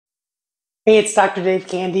Hey, it's Dr. Dave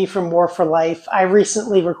Candy from More for Life. I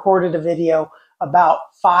recently recorded a video about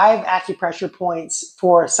 5 acupressure points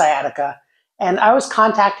for sciatica, and I was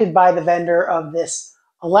contacted by the vendor of this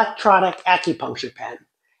electronic acupuncture pen.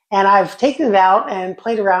 And I've taken it out and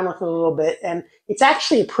played around with it a little bit, and it's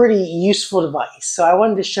actually a pretty useful device. So I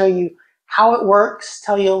wanted to show you how it works,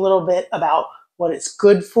 tell you a little bit about what it's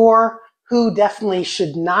good for, who definitely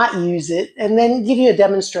should not use it, and then give you a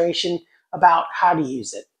demonstration about how to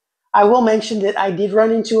use it. I will mention that I did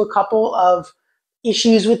run into a couple of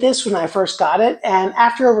issues with this when I first got it, and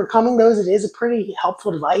after overcoming those, it is a pretty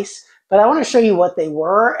helpful device. But I want to show you what they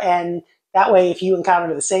were, and that way, if you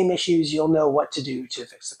encounter the same issues, you'll know what to do to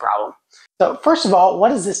fix the problem. So first of all,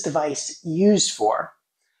 what is this device used for?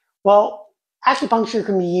 Well, acupuncture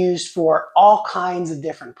can be used for all kinds of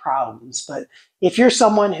different problems, but if you're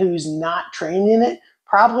someone who's not trained in it,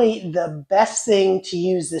 probably the best thing to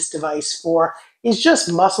use this device for is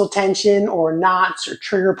just muscle tension or knots or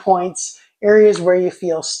trigger points, areas where you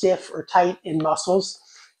feel stiff or tight in muscles.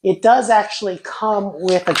 It does actually come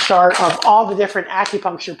with a chart of all the different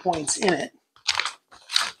acupuncture points in it.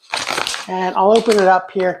 And I'll open it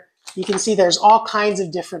up here. You can see there's all kinds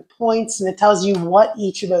of different points, and it tells you what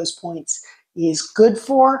each of those points is good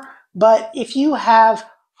for. But if you have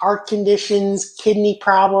heart conditions, kidney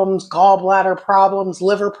problems, gallbladder problems,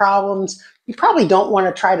 liver problems, you probably don't want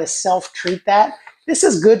to try to self-treat that. This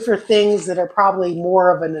is good for things that are probably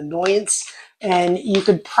more of an annoyance, and you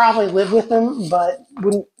could probably live with them, but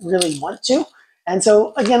wouldn't really want to. And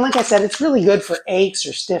so, again, like I said, it's really good for aches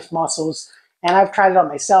or stiff muscles. And I've tried it on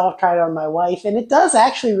myself, tried it on my wife, and it does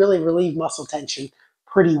actually really relieve muscle tension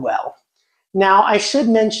pretty well. Now, I should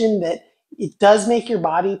mention that it does make your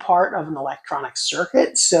body part of an electronic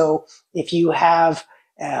circuit. So if you have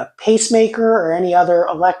a pacemaker or any other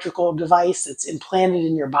electrical device that's implanted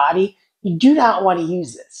in your body, you do not want to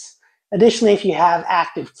use this. Additionally, if you have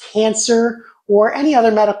active cancer or any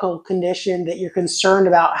other medical condition that you're concerned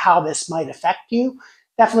about how this might affect you,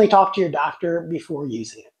 definitely talk to your doctor before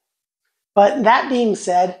using it. But that being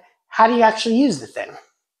said, how do you actually use the thing?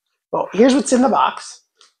 Well, here's what's in the box.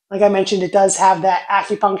 Like I mentioned, it does have that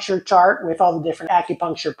acupuncture chart with all the different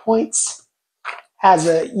acupuncture points. Has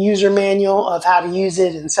a user manual of how to use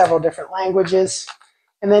it in several different languages.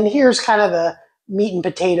 And then here's kind of the meat and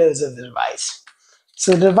potatoes of the device.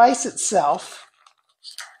 So the device itself,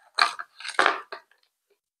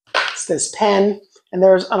 it's this pen, and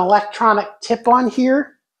there's an electronic tip on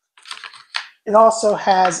here. It also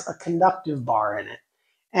has a conductive bar in it.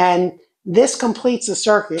 And this completes the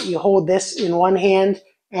circuit. You hold this in one hand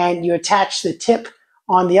and you attach the tip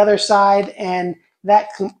on the other side, and that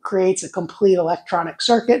creates a complete electronic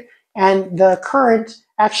circuit, and the current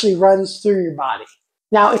actually runs through your body.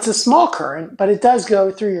 Now, it's a small current, but it does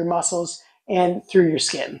go through your muscles and through your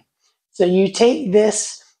skin. So you take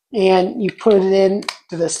this and you put it in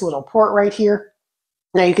to this little port right here.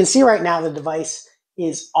 Now you can see right now the device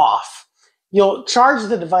is off. You'll charge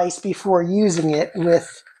the device before using it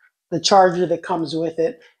with the charger that comes with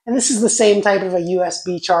it. And this is the same type of a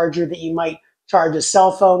USB charger that you might charge a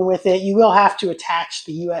cell phone with it. You will have to attach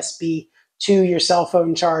the USB to your cell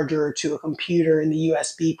phone charger or to a computer in the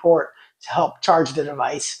USB port to help charge the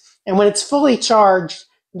device. And when it's fully charged,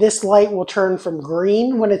 this light will turn from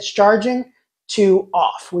green when it's charging to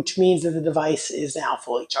off, which means that the device is now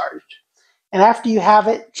fully charged. And after you have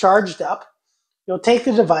it charged up, you'll take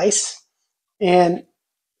the device and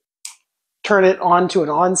turn it on to an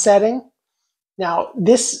on setting. Now,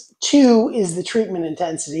 this 2 is the treatment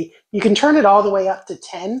intensity. You can turn it all the way up to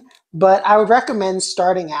 10, but I would recommend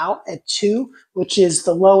starting out at 2, which is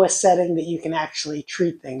the lowest setting that you can actually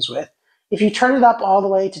treat things with. If you turn it up all the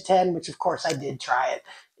way to 10, which of course I did try it,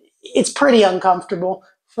 it's pretty uncomfortable.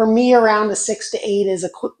 For me, around a 6 to 8 is a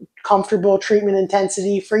comfortable treatment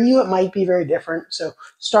intensity. For you, it might be very different. So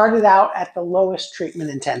start it out at the lowest treatment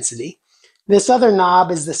intensity. This other knob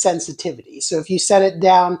is the sensitivity. So if you set it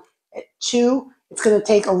down at 2, it's going to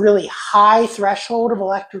take a really high threshold of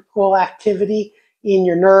electrical activity in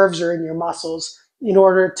your nerves or in your muscles in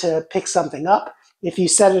order to pick something up. If you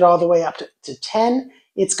set it all the way up to 10,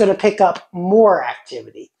 it's going to pick up more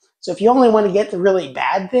activity. So if you only want to get the really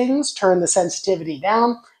bad things, turn the sensitivity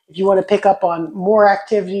down. If you want to pick up on more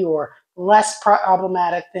activity or less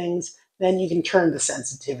problematic things, then you can turn the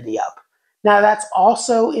sensitivity up. Now, that's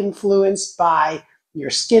also influenced by your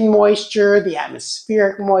skin moisture, the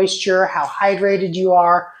atmospheric moisture, how hydrated you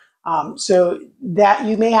are. So that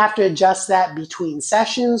you may have to adjust that between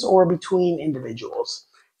sessions or between individuals.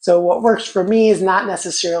 So what works for me is not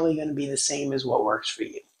necessarily going to be the same as what works for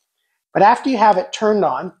you. But after you have it turned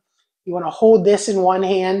on, you want to hold this in one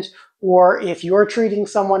hand or if you're treating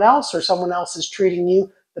someone else or someone else is treating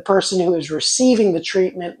you, the person who is receiving the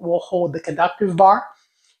treatment will hold the conductive bar,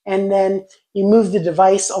 and then you move the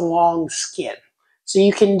device along skin. So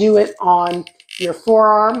you can do it on your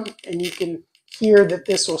forearm, and you can hear that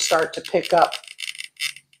this will start to pick up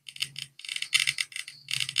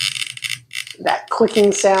that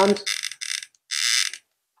clicking sound.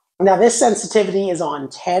 Now this sensitivity is on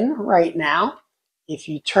 10 right now. If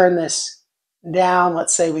you turn this down,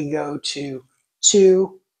 let's say we go to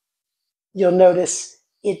 2, you'll notice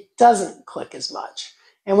it doesn't click as much.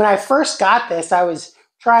 And when I first got this, I was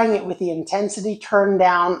trying it with the intensity turned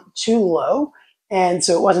down too low, and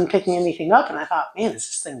so it wasn't picking anything up, and I thought, man, is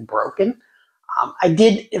this thing broken? I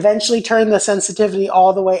did eventually turn the sensitivity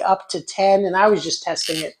all the way up to 10, and I was just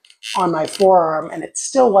testing it on my forearm, and it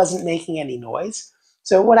still wasn't making any noise.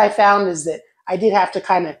 So what I found is that I did have to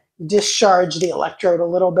kind of discharge the electrode a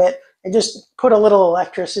little bit and just put a little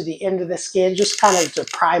electricity into the skin, just kind of to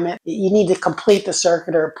prime it. You need to complete the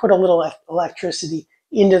circuit or put a little electricity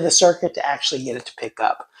into the circuit to actually get it to pick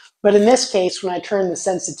up. But in this case, when I turned the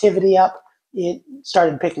sensitivity up, it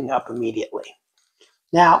started picking up immediately.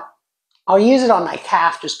 Now, I'll use it on my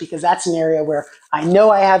calf just because that's an area where I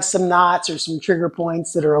know I have some knots or some trigger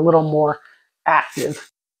points that are a little more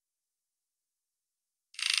active.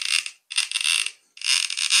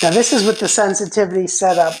 Now this is with the sensitivity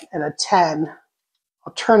set up at a 10.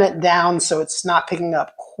 I'll turn it down so it's not picking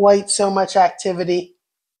up quite so much activity.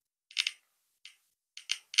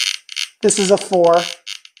 This is a 4.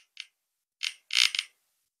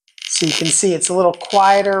 So you can see it's a little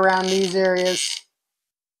quieter around these areas.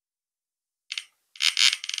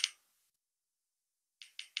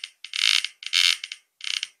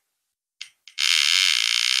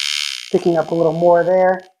 Picking up a little more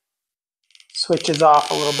there. Switches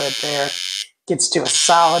off a little bit there. Gets to a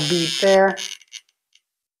solid beat there.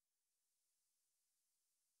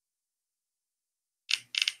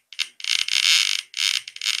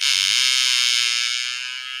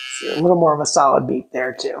 See, a little more of a solid beat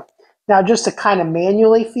there too. Now just to kind of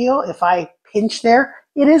manually feel, if I pinch there,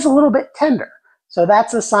 it is a little bit tender. So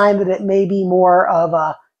that's a sign that it may be more of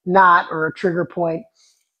a knot or a trigger point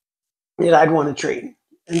that I'd want to treat.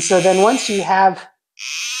 And so then once you have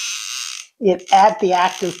it at the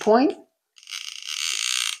active point,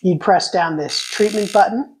 you'd press down this treatment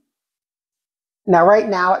button. Now right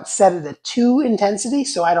now it's set at a 2 intensity,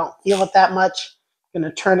 so I don't feel it that much. I'm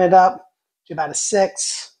going to turn it up to about a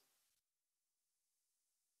 6.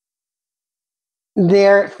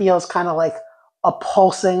 There it feels kind of like a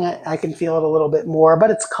pulsing. I can feel it a little bit more,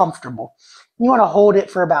 but it's comfortable. You want to hold it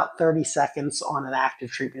for about 30 seconds on an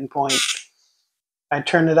active treatment point. I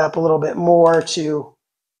turn it up a little bit more to,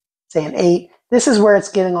 say, an 8. This is where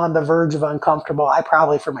it's getting on the verge of uncomfortable. I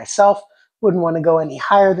probably, for myself, wouldn't want to go any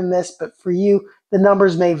higher than this, but for you, the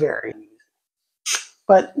numbers may vary.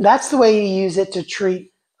 But that's the way you use it to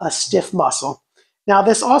treat a stiff muscle. Now,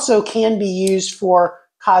 this also can be used for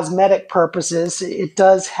cosmetic purposes. It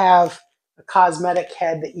does have a cosmetic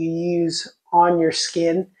head that you use on your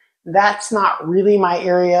skin. That's not really my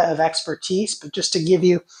area of expertise, but just to give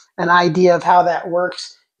you an idea of how that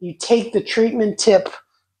works, you take the treatment tip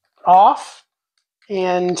off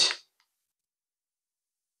and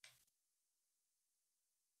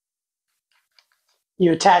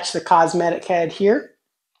you attach the cosmetic head here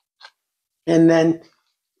and then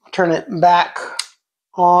turn it back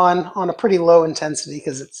on a pretty low intensity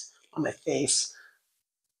because it's on my face.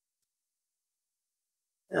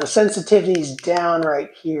 Now sensitivity is down right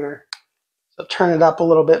here, so turn it up a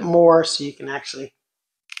little bit more so you can actually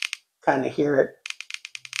kind of hear it.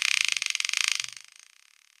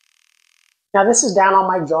 Now this is down on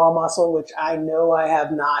my jaw muscle, which I know I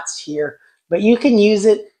have knots here, but you can use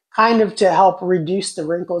it kind of to help reduce the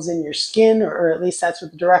wrinkles in your skin, or at least that's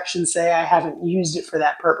what the directions say. I haven't used it for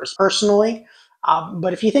that purpose personally.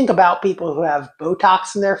 But if you think about people who have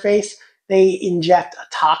Botox in their face, they inject a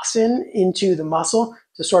toxin into the muscle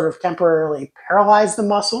to sort of temporarily paralyze the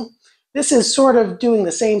muscle. This is sort of doing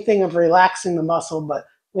the same thing of relaxing the muscle, but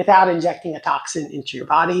without injecting a toxin into your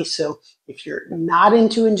body. So if you're not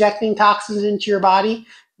into injecting toxins into your body,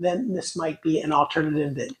 then this might be an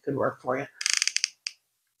alternative that could work for you.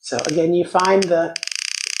 So again, you find the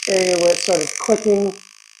area where it's sort of clicking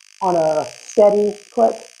on a steady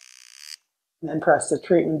click, and then press the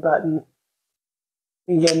treatment button.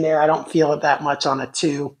 Again, there, I don't feel it that much on a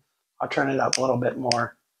 2. I'll turn it up a little bit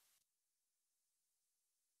more.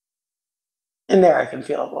 And there I can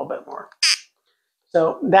feel it a little bit more.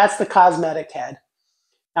 So that's the cosmetic head.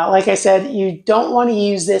 Now, like I said, you don't want to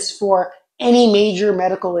use this for any major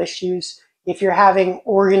medical issues. If you're having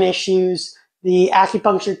organ issues, The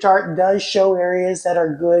acupuncture chart does show areas that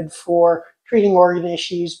are good for treating organ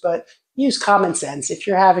issues, but use common sense. If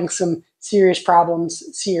you're having some serious problems,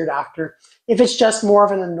 see your doctor. If it's just more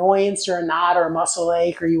of an annoyance or a knot or a muscle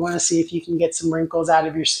ache, or you want to see if you can get some wrinkles out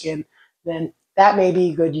of your skin, then that may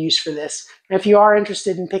be good use for this. And if you are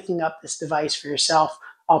interested in picking up this device for yourself,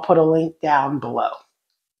 I'll put a link down below.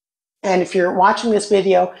 And if you're watching this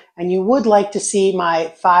video and you would like to see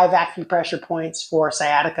my 5 acupressure points for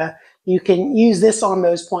sciatica, you can use this on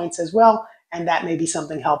those points as well, and that may be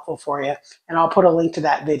something helpful for you. And I'll put a link to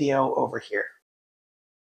that video over here.